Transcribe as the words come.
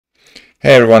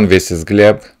Hey everyone, this is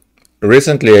Gleb.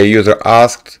 Recently a user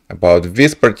asked about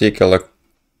this particular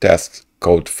test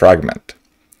code fragment.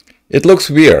 It looks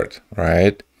weird,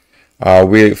 right?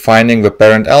 We're finding the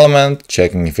parent element,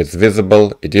 checking if it's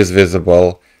visible. It is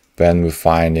visible. Then we're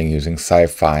finding using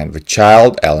cy.find the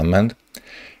child element.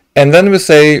 And then we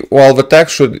say, well, the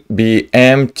text should be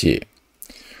empty.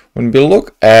 When we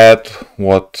look at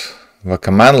what the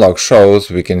command log shows,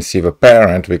 we can see the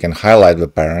parent, we can highlight the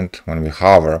parent when we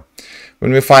hover.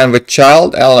 When we find the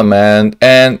child element,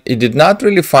 and it did not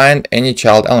really find any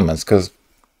child elements because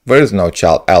there is no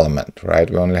child element, right?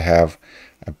 We only have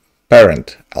a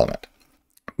parent element.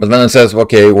 But then it says,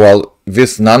 okay, well,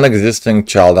 this non-existing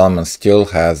child element still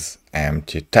has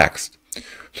empty text.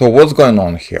 So what's going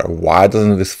on here? Why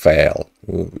doesn't this fail?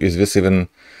 Is this even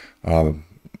a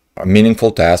meaningful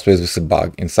test, or is this a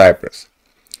bug in Cypress?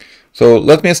 So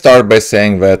let me start by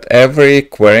saying that every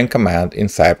querying command in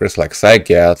Cypress, like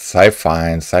cy.get,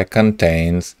 cy.find,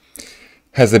 cy.contains,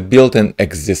 has a built-in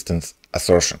existence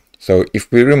assertion. So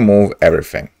if we remove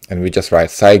everything and we just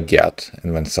write cy.get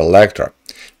and then selector,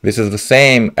 this is the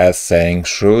same as saying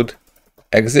should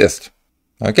exist.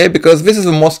 Okay, because this is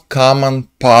the most common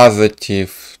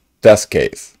positive test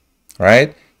case,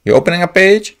 right? You're opening a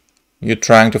page, you're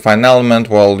trying to find an element,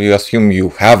 well, you assume you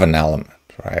have an element,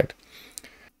 right?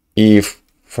 If,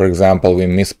 for example, we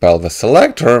misspell the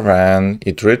selector, then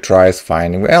it retries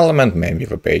finding the element, maybe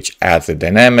the page adds it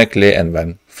dynamically and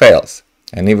then fails.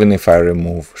 And even if I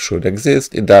remove should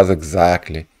exist, it does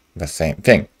exactly the same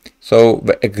thing. So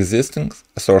the existence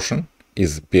assertion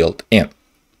is built in.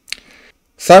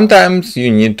 Sometimes you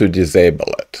need to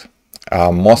disable it.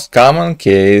 Most common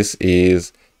case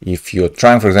is if you're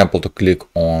trying, for example, to click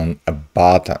on a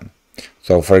button.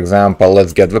 So for example,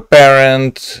 let's get the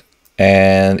parent,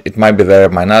 and it might be there,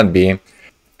 it might not be.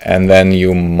 And then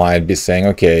you might be saying,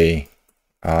 okay,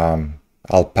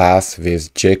 I'll pass this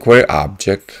jQuery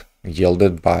object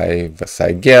yielded by the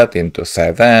cy.get into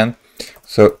cy.then.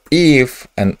 So if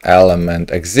an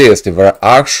element exists, if there are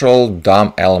actual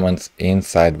DOM elements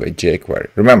inside the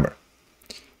jQuery, remember,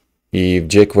 if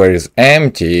jQuery is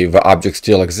empty, the object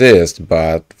still exists,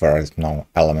 but there is no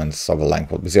elements, so the length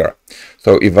will be 0.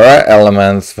 So if there are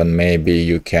elements, then maybe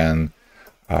you can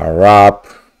wrap,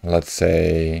 let's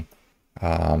say,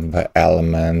 the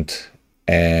element,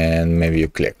 and maybe you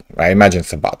click. I imagine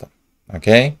it's a button.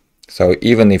 Okay, so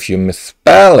even if you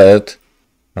misspell it,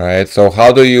 right? So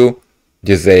how do you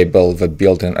disable the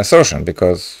built-in assertion?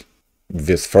 Because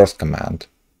this first command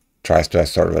tries to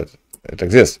assert that it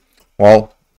exists.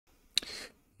 Well,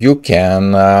 you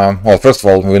can, well, first of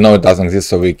all, we know it doesn't exist,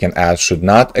 so we can add should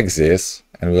not exist,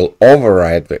 and we'll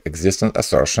override the existence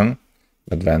assertion,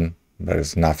 but then there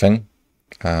is nothing.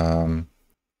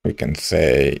 We can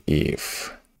say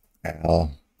if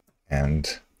L,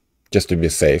 and just to be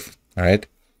safe, right?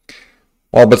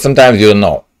 Well, but sometimes you don't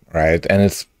know, right? And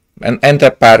it's an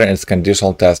anti-pattern, it's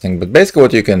conditional testing. But basically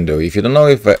what you can do, if you don't know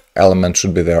if the element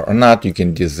should be there or not, you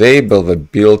can disable the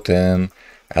built-in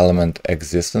element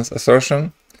existence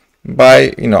assertion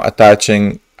by,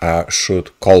 attaching a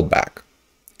should callback.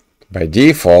 By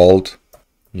default,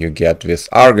 you get this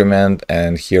argument,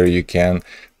 and here you can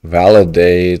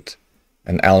validate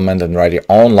an element and write your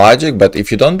own logic. But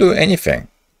if you don't do anything,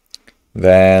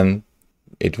 then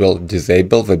it will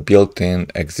disable the built-in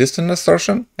existence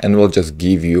assertion and will just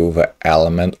give you the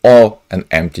element or an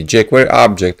empty jQuery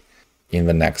object in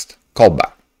the next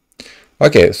callback.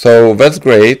 Okay, so that's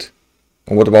great.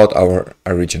 What about our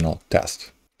original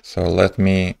test? So let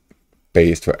me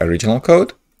paste the original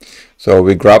code. So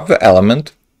we grab the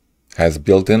element, has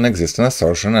built-in existence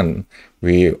assertion, and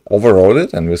we overrode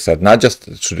it, and we said not just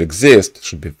it should exist, it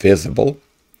should be visible.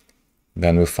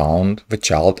 Then we found the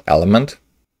child element.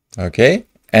 Okay,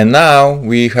 and now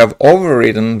we have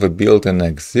overridden the built-in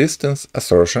existence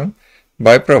assertion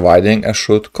by providing a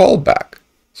should callback.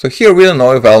 So here we don't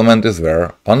know if element is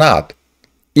there or not.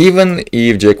 Even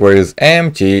if jQuery is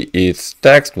empty, its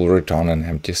text will return an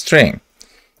empty string.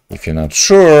 If you're not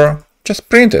sure, just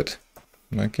print it.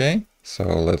 Okay, so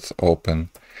let's open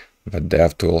the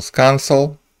DevTools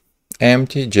console,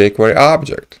 empty jQuery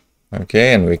object.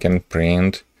 Okay, and we can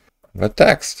print the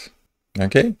text.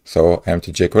 Okay, so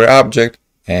empty jQuery object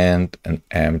and an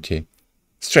empty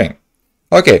string.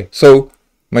 Okay, so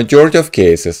majority of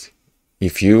cases,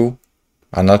 if you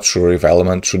are not sure if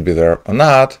element should be there or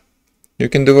not, you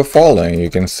can do the following.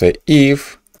 You can say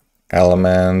if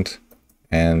element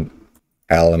and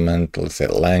element, let's say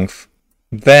length,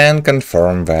 then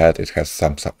confirm that it has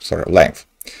some sort of length.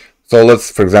 So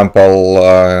let's, for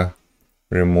example,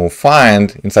 remove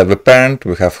find. Inside the parent,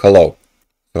 we have hello.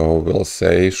 So we'll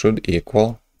say should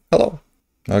equal hello.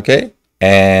 Okay,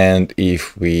 And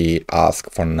if we ask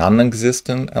for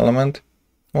non-existent element,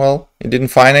 well, it didn't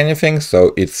find anything,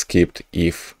 so it skipped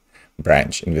if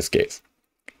branch in this case.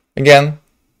 Again,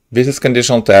 this is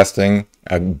conditional testing.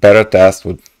 A better test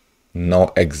would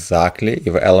know exactly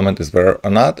if an element is there or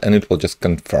not, and it will just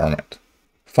confirm it.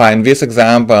 Find this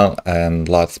example and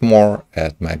lots more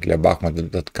at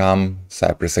myglebachman.com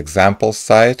Cypress examples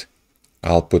site.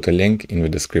 I'll put a link in the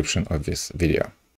description of this video.